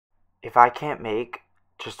If I can't make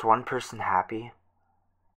just one person happy,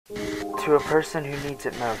 to a person who needs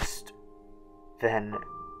it most, then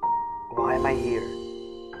why am I here?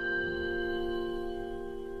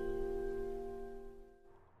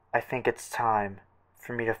 I think it's time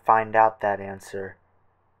for me to find out that answer.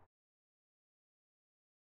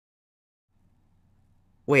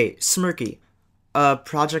 Wait, Smirky, a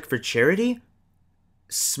project for charity?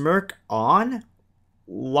 Smirk on?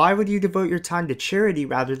 Why would you devote your time to charity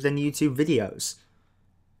rather than YouTube videos?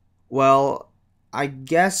 Well, I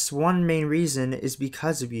guess one main reason is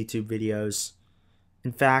because of YouTube videos.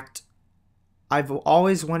 In fact, I've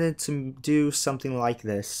always wanted to do something like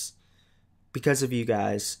this because of you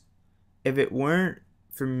guys. If it weren't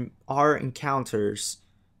for our encounters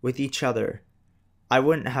with each other, I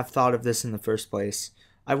wouldn't have thought of this in the first place.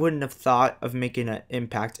 I wouldn't have thought of making an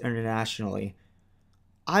impact internationally.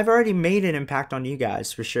 I've already made an impact on you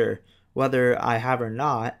guys for sure, whether I have or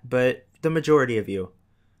not, but the majority of you.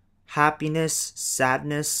 Happiness,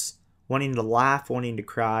 sadness, wanting to laugh, wanting to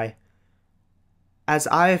cry. As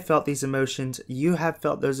I have felt these emotions, you have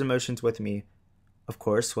felt those emotions with me. Of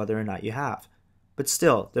course, whether or not you have. But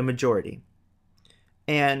still, the majority.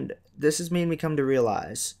 And this has made me come to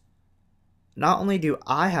realize not only do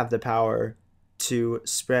I have the power to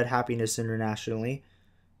spread happiness internationally,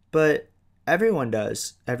 but everyone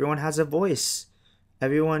does. Everyone has a voice.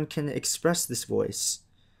 Everyone can express this voice.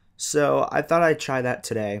 So I thought I'd try that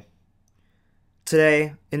today.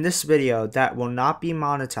 Today, in this video that will not be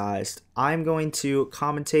monetized, I'm going to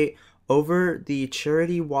commentate over the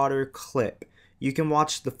charity water clip. You can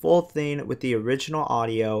watch the full thing with the original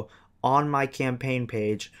audio on my campaign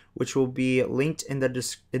page, which will be linked in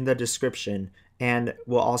the description and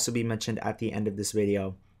will also be mentioned at the end of this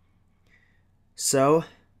video. So,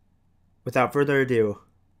 without further ado,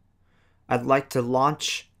 I'd like to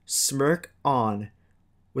launch Smirk on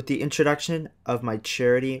with the introduction of my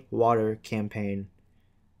charity water campaign.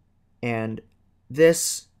 And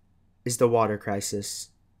this is the water crisis.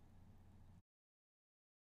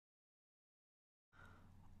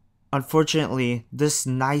 Unfortunately, this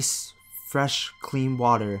nice, fresh, clean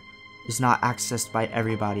water is not accessed by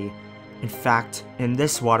everybody. In fact, in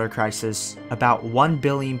this water crisis, about 1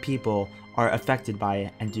 billion people are affected by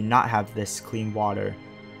it and do not have this clean water.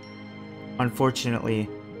 Unfortunately,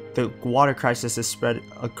 the water crisis is spread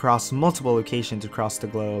across multiple locations across the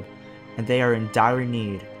globe, and they are in dire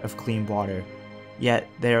need of clean water. Yet,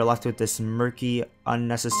 they are left with this murky,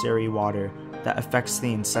 unnecessary water that affects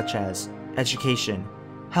things such as education,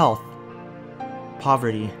 health,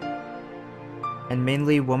 poverty, and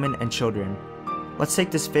mainly women and children. Let's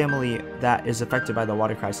take this family that is affected by the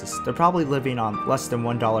water crisis. They're probably living on less than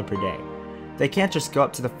 $1 per day. They can't just go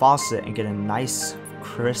up to the faucet and get a nice,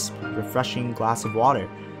 crisp, refreshing glass of water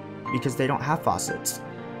because they don't have faucets.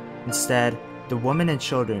 Instead, the women and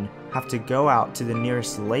children have to go out to the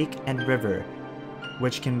nearest lake and river,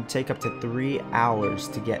 which can take up to 3 hours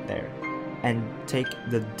to get there, and take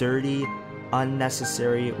the dirty,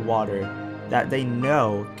 unnecessary water that they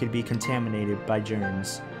know could be contaminated by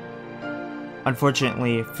germs.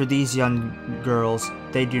 Unfortunately, for these young girls,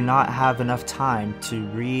 they do not have enough time to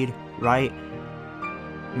read, write,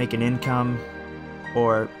 make an income,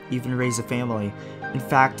 or even raise a family. In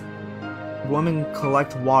fact, women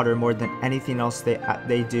collect water more than anything else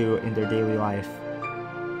they do in their daily life.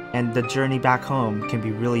 And the journey back home can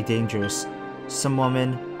be really dangerous. Some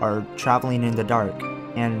women are traveling in the dark,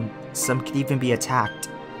 and some could even be attacked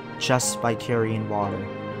just by carrying water.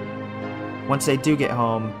 Once they do get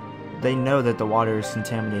home, they know that the water is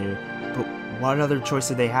contaminated, but what other choice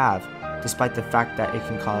do they have, despite the fact that it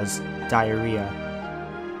can cause diarrhea,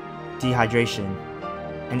 dehydration,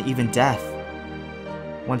 and even death?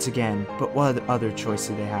 Once again, but what other choice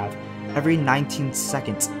do they have? Every 19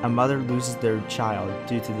 seconds, a mother loses their child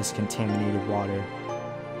due to this contaminated water.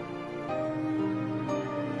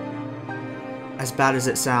 As bad as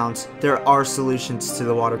it sounds, there are solutions to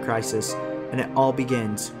the water crisis, and it all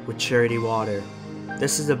begins with charity water.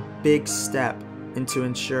 This is a big step into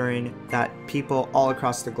ensuring that people all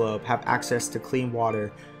across the globe have access to clean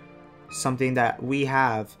water, something that we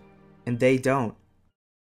have and they don't.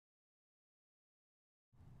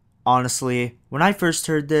 Honestly, when I first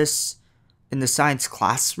heard this in the science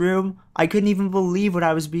classroom, I couldn't even believe what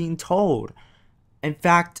I was being told. In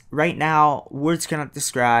fact, right now, words cannot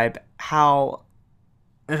describe how,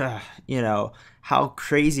 how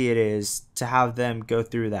crazy it is to have them go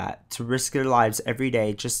through that, to risk their lives every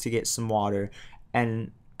day just to get some water,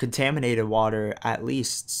 and contaminated water at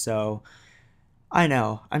least. So, I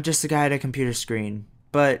know, I'm just a guy at a computer screen,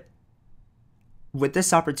 but with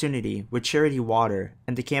this opportunity, with charity water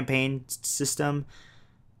and the campaign system,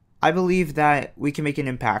 I believe that we can make an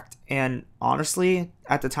impact, and honestly,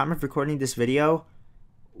 at the time of recording this video,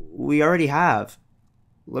 we already have.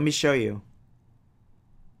 Let me show you.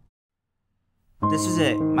 This is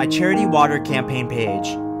it, my charity water campaign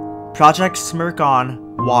page. Project Smirk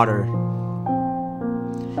on Water.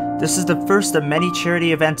 This is the first of many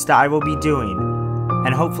charity events that I will be doing,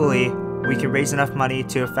 and hopefully we can raise enough money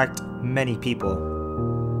to affect many people.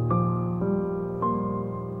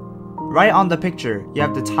 Right on the picture, you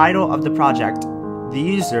have the title of the project, the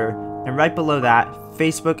user, and right below that,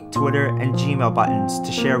 Facebook, Twitter, and Gmail buttons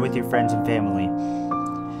to share with your friends and family.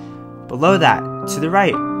 Below that, to the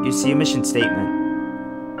right, you see a mission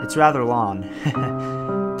statement. It's rather long.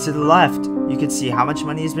 To the left, you can see how much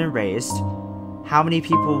money has been raised, how many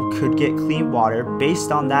people could get clean water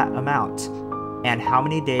based on that amount, and how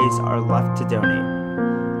many days are left to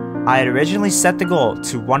donate. I had originally set the goal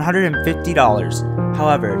to $150,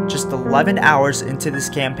 however, just 11 hours into this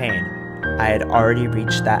campaign, I had already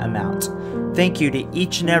reached that amount. Thank you to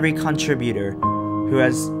each and every contributor who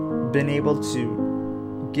has been able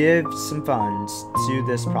to give some funds to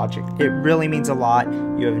this project. It really means a lot,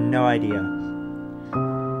 you have no idea.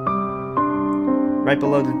 Right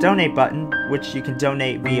below the donate button, which you can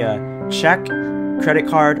donate via check, credit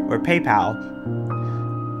card, or PayPal,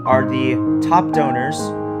 are the top donors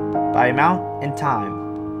by amount and time.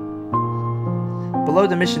 Below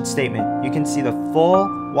the mission statement, you can see the full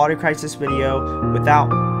water crisis video without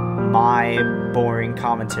my boring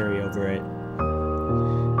commentary over it.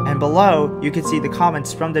 And below, you can see the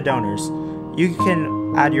comments from the donors. You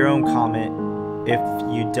can add your own comment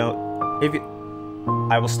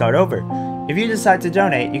I will start over. If you decide to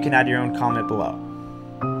donate, you can add your own comment below.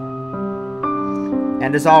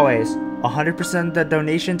 And as always, 100% of the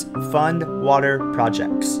donations fund water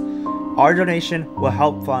projects. Our donation will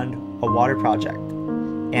help fund a water project,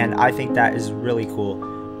 and I think that is really cool.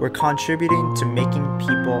 We're contributing to making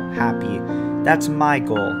people happy. That's my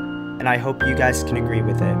goal, and I hope you guys can agree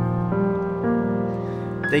with it.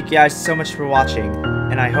 Thank you guys so much for watching,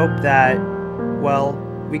 and I hope that, well,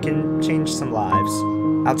 we can change some lives,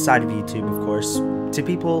 outside of YouTube of course, to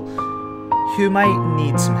people who might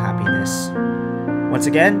need some happiness. Once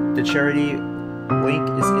again, the charity link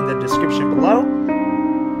is in the description below,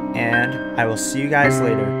 and I will see you guys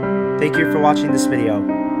later. Thank you for watching this video.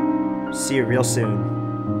 See you real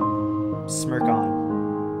soon. Smirk on.